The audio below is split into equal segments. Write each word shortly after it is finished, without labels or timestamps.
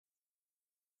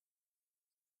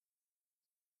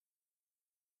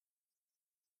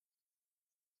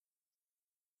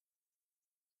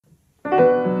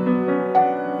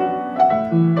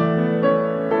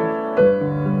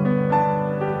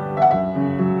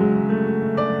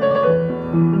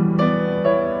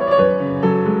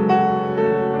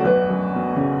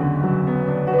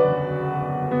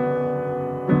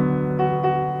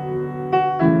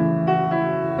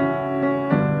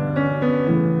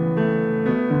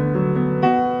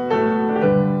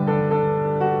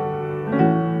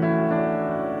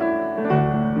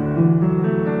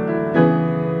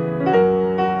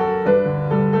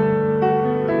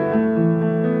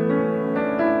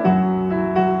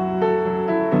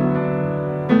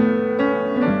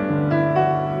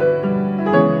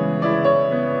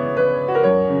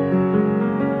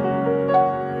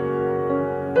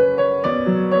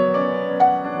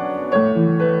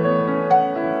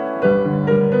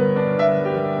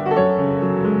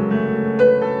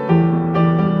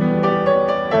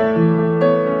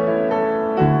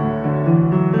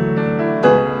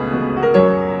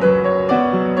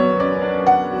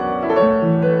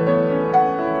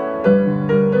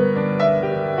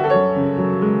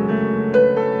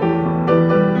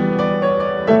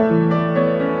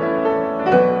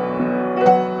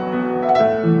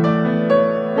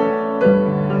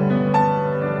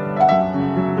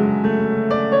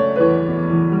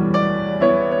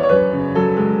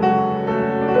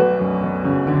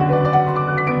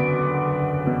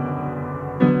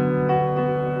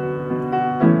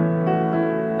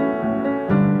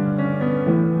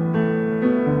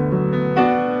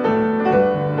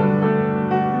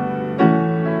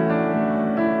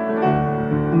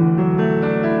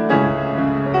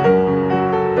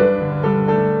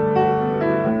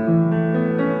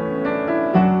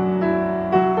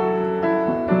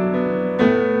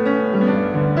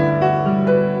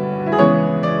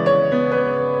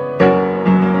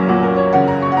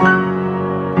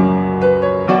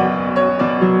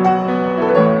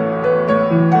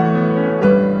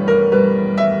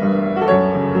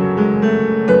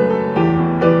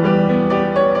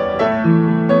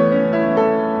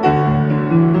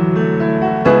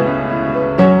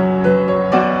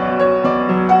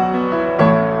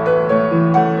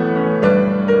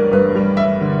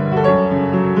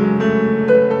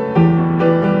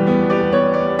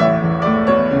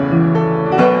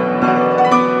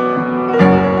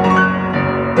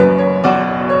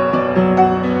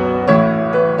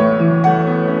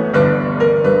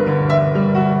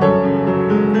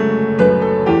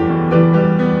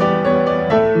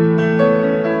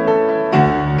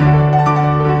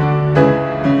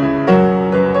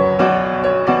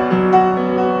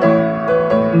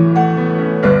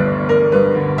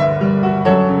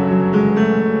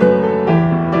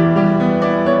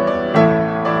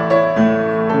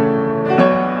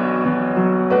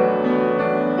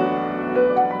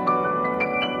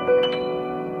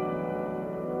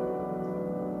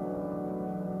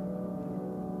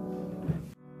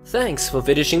Thanks for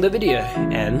finishing the video,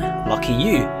 and lucky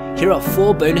you, here are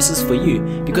 4 bonuses for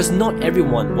you because not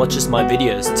everyone watches my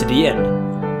videos to the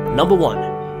end. Number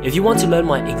 1. If you want to learn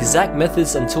my exact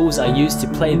methods and tools I use to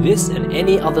play this and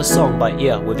any other song by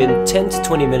ear within 10 to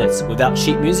 20 minutes without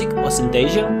sheet music or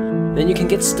synthesia, then you can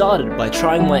get started by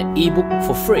trying my ebook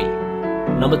for free.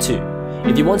 Number 2.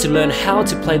 If you want to learn how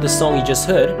to play the song you just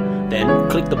heard, then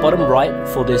click the bottom right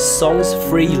for this song's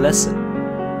free lesson.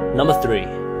 Number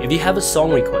 3. If you have a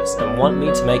song request and want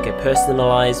me to make a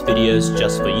personalized videos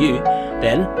just for you,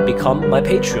 then become my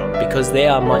Patreon because they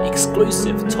are my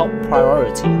exclusive top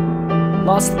priority.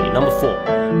 Lastly, number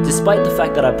 4. Despite the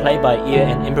fact that I play by ear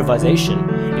and improvisation,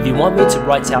 if you want me to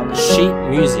write out the sheet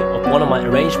music of one of my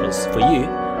arrangements for you,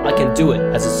 I can do it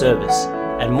as a service.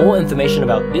 And more information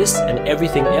about this and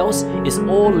everything else is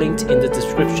all linked in the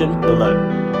description below.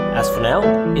 As for now,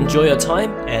 enjoy your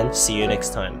time and see you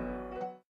next time.